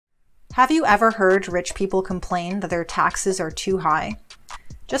Have you ever heard rich people complain that their taxes are too high?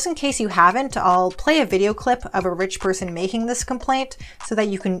 Just in case you haven't, I'll play a video clip of a rich person making this complaint so that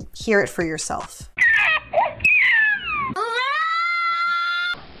you can hear it for yourself.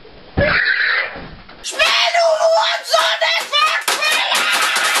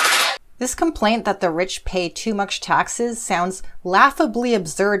 This complaint that the rich pay too much taxes sounds laughably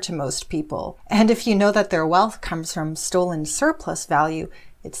absurd to most people. And if you know that their wealth comes from stolen surplus value,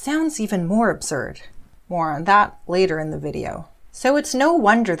 it sounds even more absurd. More on that later in the video. So it's no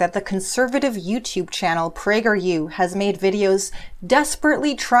wonder that the conservative YouTube channel PragerU has made videos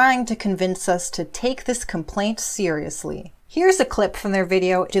desperately trying to convince us to take this complaint seriously. Here's a clip from their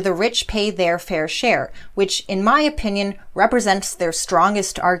video, Do the Rich Pay Their Fair Share?, which, in my opinion, represents their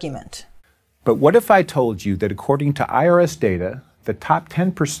strongest argument. But what if I told you that according to IRS data, the top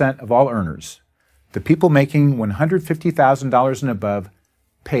 10% of all earners, the people making $150,000 and above,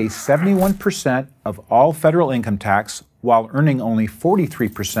 pay 71% of all federal income tax while earning only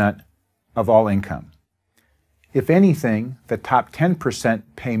 43% of all income. If anything, the top 10%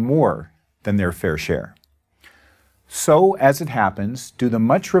 pay more than their fair share. So, as it happens, do the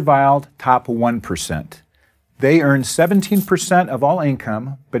much reviled top 1%. They earn 17% of all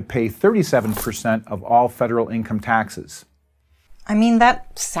income, but pay 37% of all federal income taxes. I mean,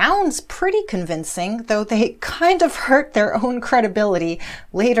 that sounds pretty convincing, though they kind of hurt their own credibility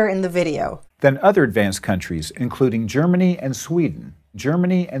later in the video. Then other advanced countries, including Germany and Sweden.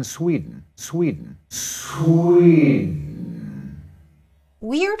 Germany and Sweden. Sweden.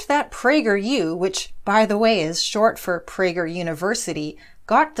 Weird that PragerU, which, by the way, is short for Prager University,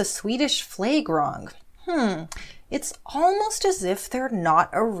 got the Swedish flag wrong. It's almost as if they're not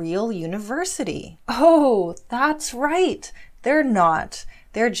a real university. Oh, that's right. They're not.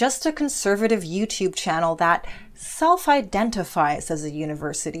 They're just a conservative YouTube channel that self-identifies as a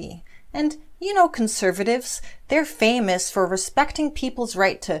university. And, you know, conservatives, they're famous for respecting people's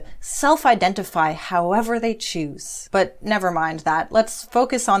right to self-identify however they choose. But never mind that. Let's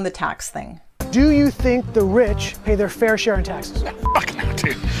focus on the tax thing. Do you think the rich pay their fair share in taxes? Fuck no,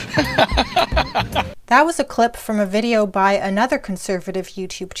 dude. That was a clip from a video by another conservative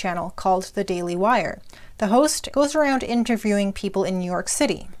YouTube channel called The Daily Wire. The host goes around interviewing people in New York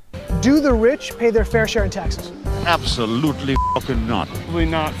City. Do the rich pay their fair share in taxes? Absolutely fucking not. Probably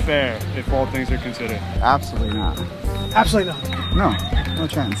not fair if all things are considered. Absolutely not. Absolutely not. No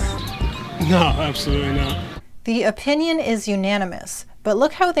chance. No, absolutely not. The opinion is unanimous, but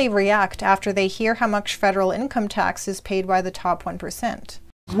look how they react after they hear how much federal income tax is paid by the top 1%.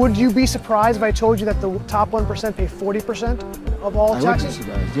 Would you be surprised if I told you that the top 1% pay 40% of all taxes? I would be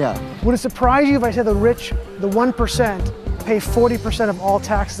surprised, yeah. Would it surprise you if I said the rich, the 1%, pay 40% of all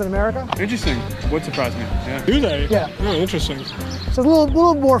taxes in America? Interesting. Would surprise me. Yeah. Do they? Yeah. Oh, interesting. So it's a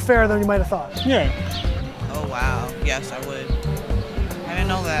little more fair than you might have thought. Yeah. Oh, wow. Yes, I would. I didn't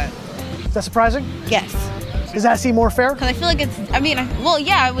know that. Is that surprising? Yes. Does that seem more fair? Because I feel like it's, well,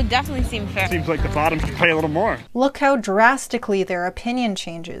 yeah, it would definitely seem fair. Seems like the bottom should pay a little more. Look how drastically their opinion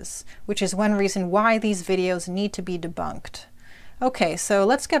changes, which is one reason why these videos need to be debunked. Okay, so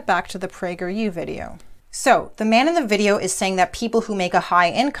let's get back to the PragerU video. So, the man in the video is saying that people who make a high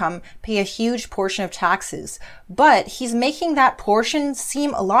income pay a huge portion of taxes, but he's making that portion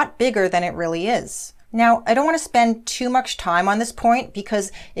seem a lot bigger than it really is. Now, I don't want to spend too much time on this point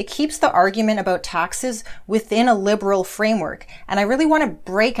because it keeps the argument about taxes within a liberal framework, and I really want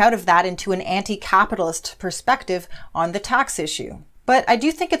to break out of that into an anti-capitalist perspective on the tax issue. But I do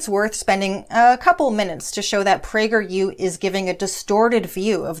think it's worth spending a couple minutes to show that PragerU is giving a distorted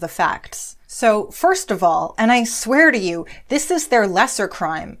view of the facts. So, first of all, and I swear to you, this is their lesser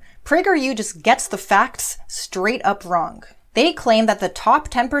crime, PragerU just gets the facts straight up wrong. They claim that the top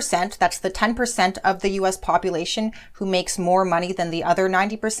 10%, that's the 10% of the US population who makes more money than the other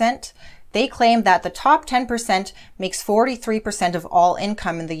 90%, they claim that the top 10% makes 43% of all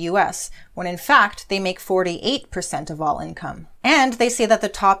income in the US, when in fact they make 48% of all income. And they say that the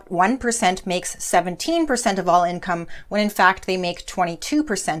top 1% makes 17% of all income, when in fact they make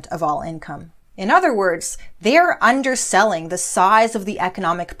 22% of all income. In other words, they're underselling the size of the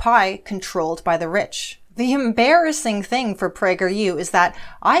economic pie controlled by the rich. The embarrassing thing for PragerU is that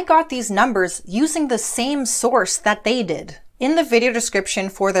I got these numbers using the same source that they did. In the video description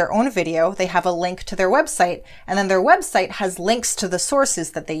for their own video, they have a link to their website, and then their website has links to the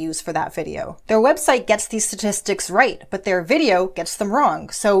sources that they use for that video. Their website gets these statistics right, but their video gets them wrong,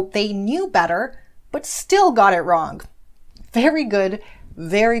 so they knew better, but still got it wrong. Very good,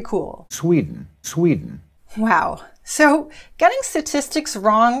 very cool. Sweden. Wow. So getting statistics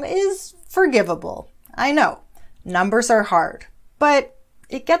wrong is forgivable. I know, numbers are hard, but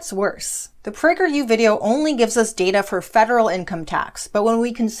it gets worse. The PragerU video only gives us data for federal income tax, but when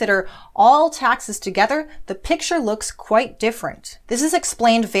we consider all taxes together, the picture looks quite different. This is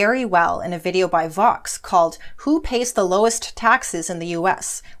explained very well in a video by Vox called Who Pays the Lowest Taxes in the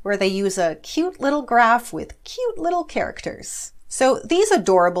US, where they use a cute little graph with cute little characters. So these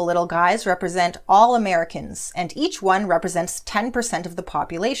adorable little guys represent all Americans, and each one represents 10% of the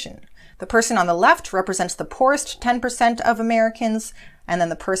population. The person on the left represents the poorest 10% of Americans, and then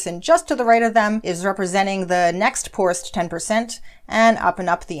the person just to the right of them is representing the next poorest 10%, and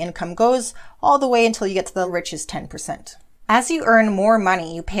up the income goes, all the way until you get to the richest 10%. As you earn more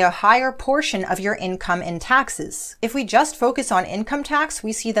money, you pay a higher portion of your income in taxes. If we just focus on income tax,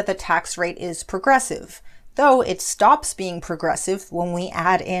 we see that the tax rate is progressive, though it stops being progressive when we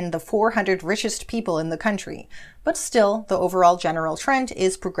add in the 400 richest people in the country. But still, the overall general trend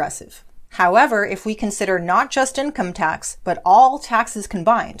is progressive. However, if we consider not just income tax, but all taxes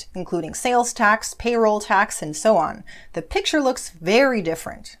combined, including sales tax, payroll tax, and so on, the picture looks very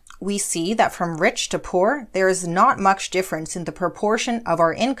different. We see that from rich to poor, there is not much difference in the proportion of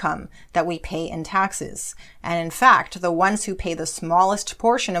our income that we pay in taxes. And in fact, the ones who pay the smallest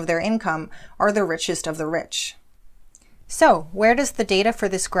portion of their income are the richest of the rich. So, where does the data for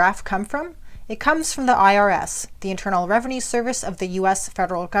this graph come from? It comes from the IRS, the Internal Revenue Service of the US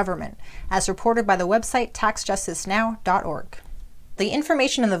federal government, as reported by the website taxjusticenow.org. The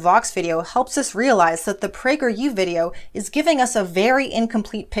information in the Vox video helps us realize that the PragerU video is giving us a very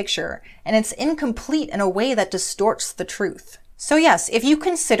incomplete picture, and it's incomplete in a way that distorts the truth. So yes, if you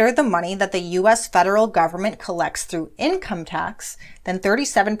consider the money that the US federal government collects through income tax, then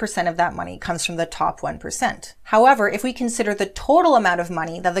 37% of that money comes from the top 1%. However, if we consider the total amount of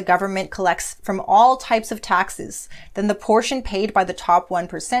money that the government collects from all types of taxes, then the portion paid by the top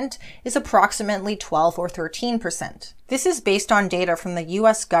 1% is approximately 12 or 13%. This is based on data from the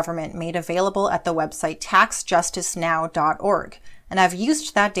US government made available at the website taxjusticenow.org. And I've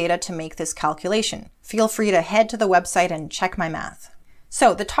used that data to make this calculation. Feel free to head to the website and check my math.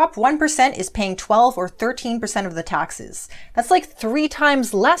 So the top 1% is paying 12 or 13% of the taxes. That's like 3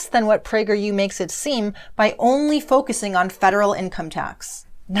 times less than what PragerU makes it seem by only focusing on federal income tax.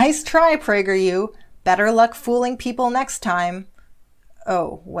 Nice try, PragerU. Better luck fooling people next time.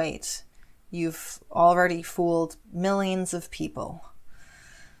 Oh, wait. You've already fooled millions of people.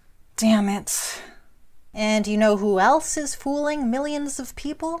 Damn it. And you know who else is fooling millions of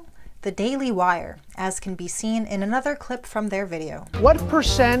people? The Daily Wire, as can be seen in another clip from their video. What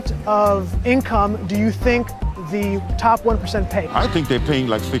percent of income do you think the top 1% pay? I think they're paying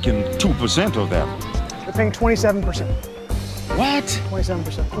like freaking 2% of that. They're paying 27%. What?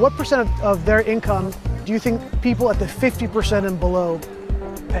 27%. What percent of their income do you think people at the 50% and below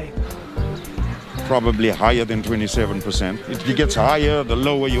pay? Probably higher than 27%. It gets higher the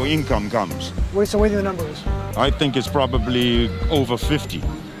lower your income comes. Wait, so what do you think the number is? I think it's probably over 50.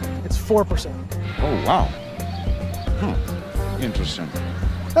 It's 4%. Oh, wow. Interesting.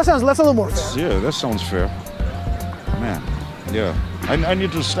 That's a little more fair. Yeah, that sounds fair. Man, yeah. I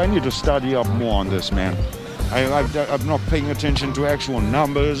need to study up more on this, man. I'm not paying attention to actual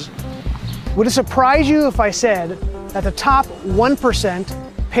numbers. Would it surprise you if I said that the top 1%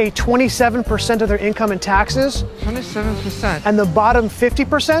 pay 27% of their income in taxes? 27%. And the bottom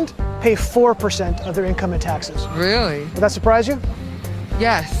 50% pay 4% of their income in taxes. Really? Would that surprise you?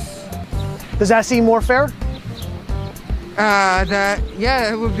 Yes. Does that seem more fair?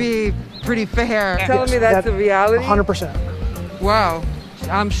 It would be pretty fair. Telling me that's a reality? 100%. Wow.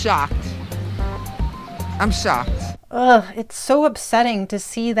 I'm shocked. I'm shocked. Ugh, it's so upsetting to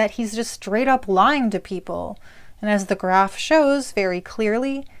see that he's just straight up lying to people. And as the graph shows very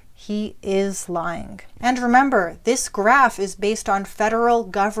clearly, he is lying. And remember, this graph is based on federal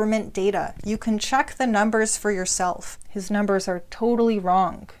government data. You can check the numbers for yourself. His numbers are totally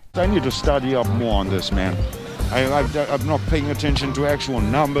wrong. I need to study up more on this, man. I'm not paying attention to actual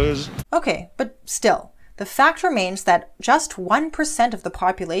numbers. Okay, but still, the fact remains that just 1% of the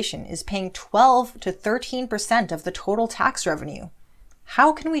population is paying 12 to 13% of the total tax revenue.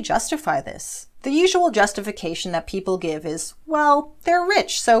 How can we justify this? The usual justification that people give is, well, they're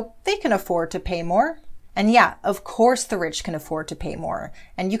rich, so they can afford to pay more. And yeah, of course the rich can afford to pay more,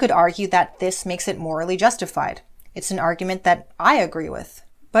 and you could argue that this makes it morally justified. It's an argument that I agree with.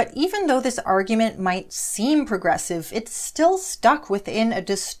 But even though this argument might seem progressive, it's still stuck within a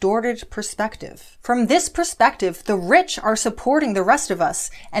distorted perspective. From this perspective, the rich are supporting the rest of us,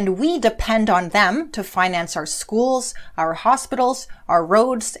 and we depend on them to finance our schools, our hospitals, our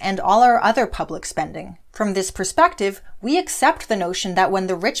roads, and all our other public spending. From this perspective, we accept the notion that when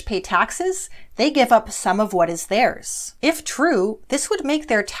the rich pay taxes, they give up some of what is theirs. If true, this would make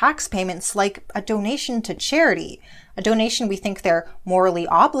their tax payments like a donation to charity, a donation we think they're morally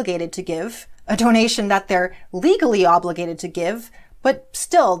obligated to give, a donation that they're legally obligated to give, but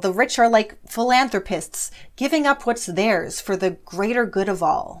still, the rich are like philanthropists, giving up what's theirs for the greater good of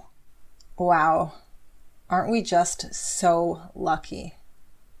all. Wow, aren't we just so lucky?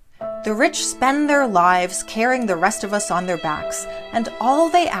 The rich spend their lives carrying the rest of us on their backs, and all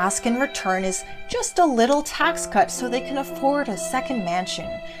they ask in return is just a little tax cut so they can afford a second mansion.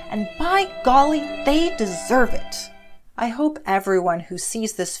 And by golly, they deserve it. I hope everyone who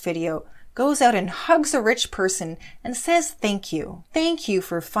sees this video goes out and hugs a rich person and says thank you. Thank you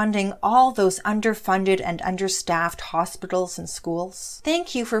for funding all those underfunded and understaffed hospitals and schools.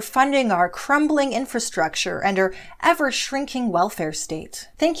 Thank you for funding our crumbling infrastructure and our ever-shrinking welfare state.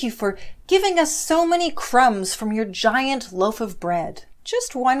 Thank you for giving us so many crumbs from your giant loaf of bread.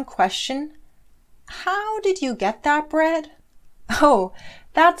 Just one question. How did you get that bread? Oh,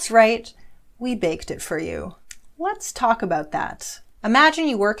 that's right. We baked it for you. Let's talk about that. Imagine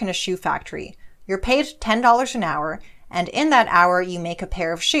you work in a shoe factory. You're paid $10 an hour, and in that hour you make a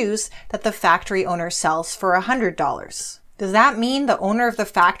pair of shoes that the factory owner sells for $100. Does that mean the owner of the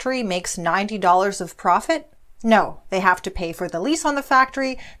factory makes $90 of profit? No, they have to pay for the lease on the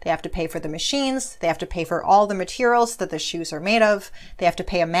factory, they have to pay for the machines, they have to pay for all the materials that the shoes are made of, they have to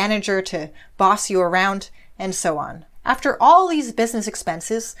pay a manager to boss you around, and so on. After all these business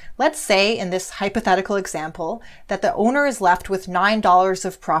expenses, let's say in this hypothetical example that the owner is left with $9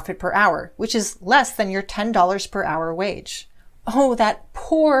 of profit per hour, which is less than your $10 per hour wage. Oh, that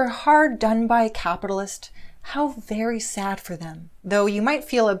poor, hard-done-by capitalist. How very sad for them. Though you might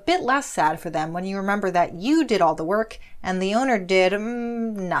feel a bit less sad for them when you remember that you did all the work and the owner did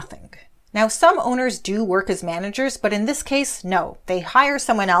nothing. Now, some owners do work as managers, but in this case, no. They hire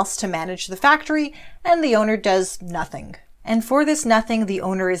someone else to manage the factory, and the owner does nothing. And for this nothing, the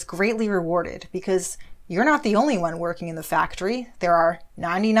owner is greatly rewarded, because you're not the only one working in the factory. There are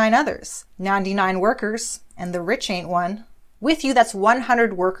 99 others, 99 workers, and the rich ain't one. With you, that's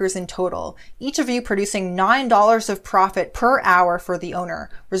 100 workers in total, each of you producing $9 of profit per hour for the owner,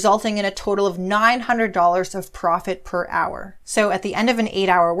 resulting in a total of $900 of profit per hour. So at the end of an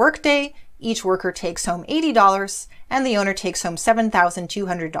 8-hour workday, each worker takes home $80 and the owner takes home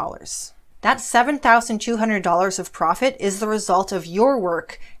 $7,200. That $7,200 of profit is the result of your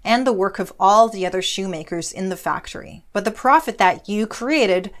work and the work of all the other shoemakers in the factory. But the profit that you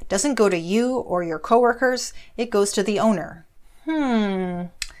created doesn't go to you or your coworkers, it goes to the owner.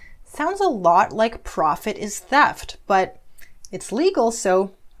 Sounds a lot like profit is theft, but it's legal,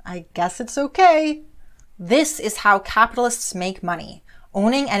 so I guess it's okay. This is how capitalists make money.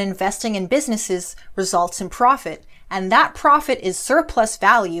 Owning and investing in businesses results in profit, and that profit is surplus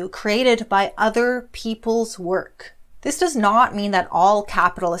value created by other people's work. This does not mean that all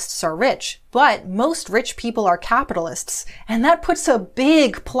capitalists are rich, but most rich people are capitalists, and that puts a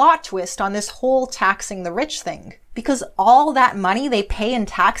big plot twist on this whole taxing the rich thing. Because all that money they pay in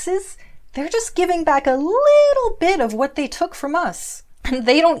taxes, they're just giving back a little bit of what they took from us. And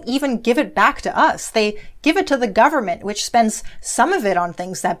they don't even give it back to us. They give it to the government, which spends some of it on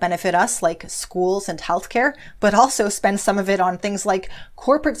things that benefit us, like schools and healthcare, but also spends some of it on things like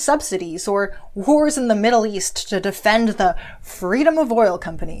corporate subsidies or wars in the Middle East to defend the freedom of oil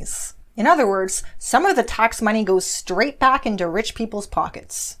companies. In other words, some of the tax money goes straight back into rich people's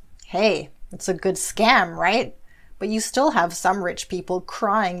pockets. Hey, it's a good scam, right? But you still have some rich people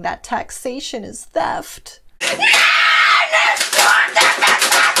crying that taxation is theft.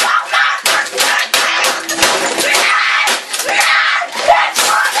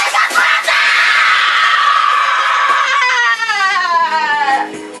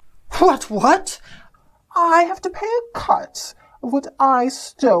 What? I have to pay a cut of what I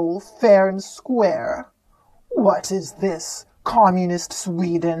stole fair and square. What is this, communist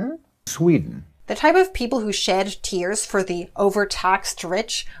Sweden? Sweden. The type of people who shed tears for the overtaxed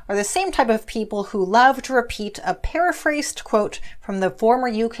rich are the same type of people who love to repeat a paraphrased quote from the former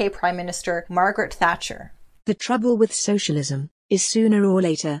UK Prime Minister Margaret Thatcher. The trouble with socialism is sooner or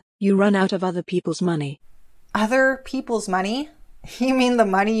later, you run out of other people's money. Other people's money? You mean the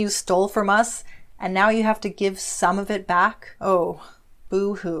money you stole from us, and now you have to give some of it back? Oh,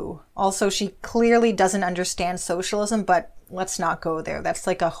 boo-hoo. Also, she clearly doesn't understand socialism, but let's not go there. That's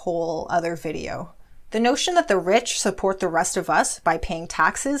like a whole other video. The notion that the rich support the rest of us by paying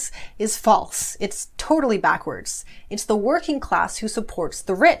taxes is false. It's totally backwards. It's the working class who supports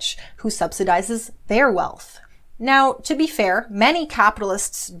the rich, who subsidizes their wealth. Now, to be fair, many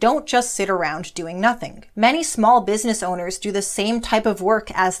capitalists don't just sit around doing nothing. Many small business owners do the same type of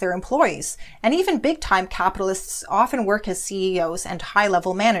work as their employees, and even big-time capitalists often work as CEOs and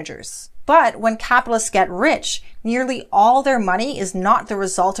high-level managers. But when capitalists get rich, nearly all their money is not the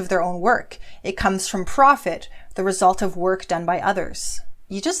result of their own work. It comes from profit, the result of work done by others.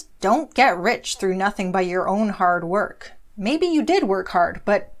 You just don't get rich through nothing by your own hard work. Maybe you did work hard,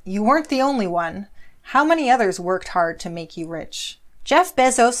 but you weren't the only one. How many others worked hard to make you rich? Jeff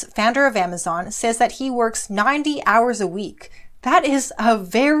Bezos, founder of Amazon, says that he works 90 hours a week. That is a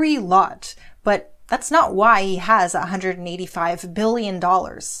very lot, but that's not why he has $185 billion.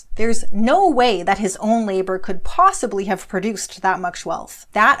 There's no way that his own labor could possibly have produced that much wealth.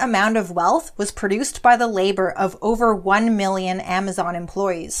 That amount of wealth was produced by the labor of over 1 million Amazon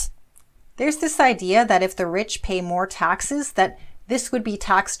employees. There's this idea that if the rich pay more taxes, that this would be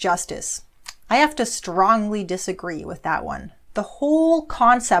tax justice. I have to strongly disagree with that one. The whole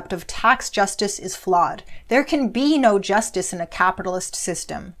concept of tax justice is flawed. There can be no justice in a capitalist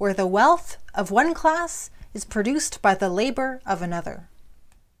system where the wealth of one class is produced by the labor of another.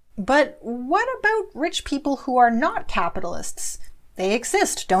 But what about rich people who are not capitalists? They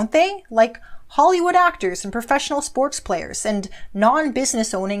exist, don't they? Like Hollywood actors and professional sports players and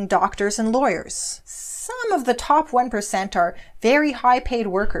non-business owning doctors and lawyers. Some of the top 1% are very high-paid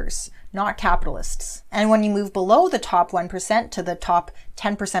workers, not capitalists. And when you move below the top 1% to the top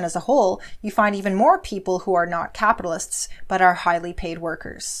 10% as a whole, you find even more people who are not capitalists, but are highly paid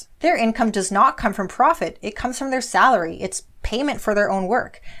workers. Their income does not come from profit, it comes from their salary. It's payment for their own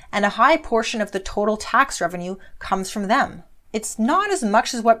work, and a high portion of the total tax revenue comes from them. It's not as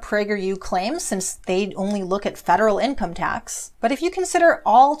much as what PragerU claims, since they only look at federal income tax. But if you consider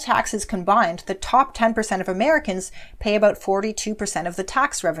all taxes combined, the top 10% of Americans pay about 42% of the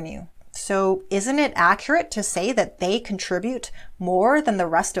tax revenue. So isn't it accurate to say that they contribute more than the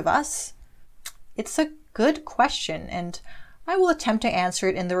rest of us? It's a good question, and I will attempt to answer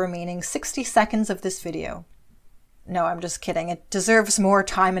it in the remaining 60 seconds of this video. No, I'm just kidding. It deserves more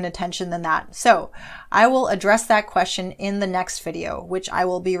time and attention than that. So I will address that question in the next video, which I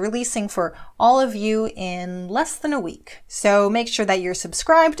will be releasing for all of you in less than a week. So make sure that you're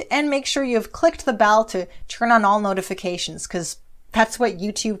subscribed and make sure you've clicked the bell to turn on all notifications, because that's what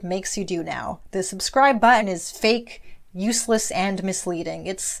YouTube makes you do now. The subscribe button is fake, useless, and misleading.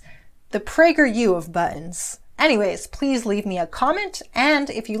 It's the PragerU of buttons. Anyways, please leave me a comment,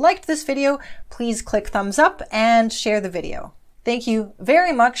 and if you liked this video, please click thumbs up and share the video. Thank you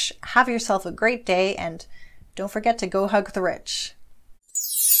very much, have yourself a great day, and don't forget to go hug the rich.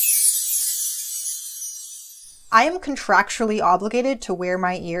 I am contractually obligated to wear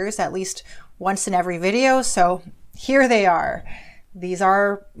my ears at least once in every video, so here they are. These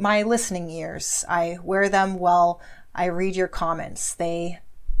are my listening ears. I wear them while I read your comments. They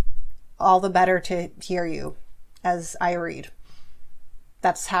all the better to hear you as I read.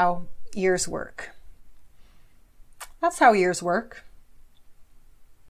 That's how ears work. That's how ears work.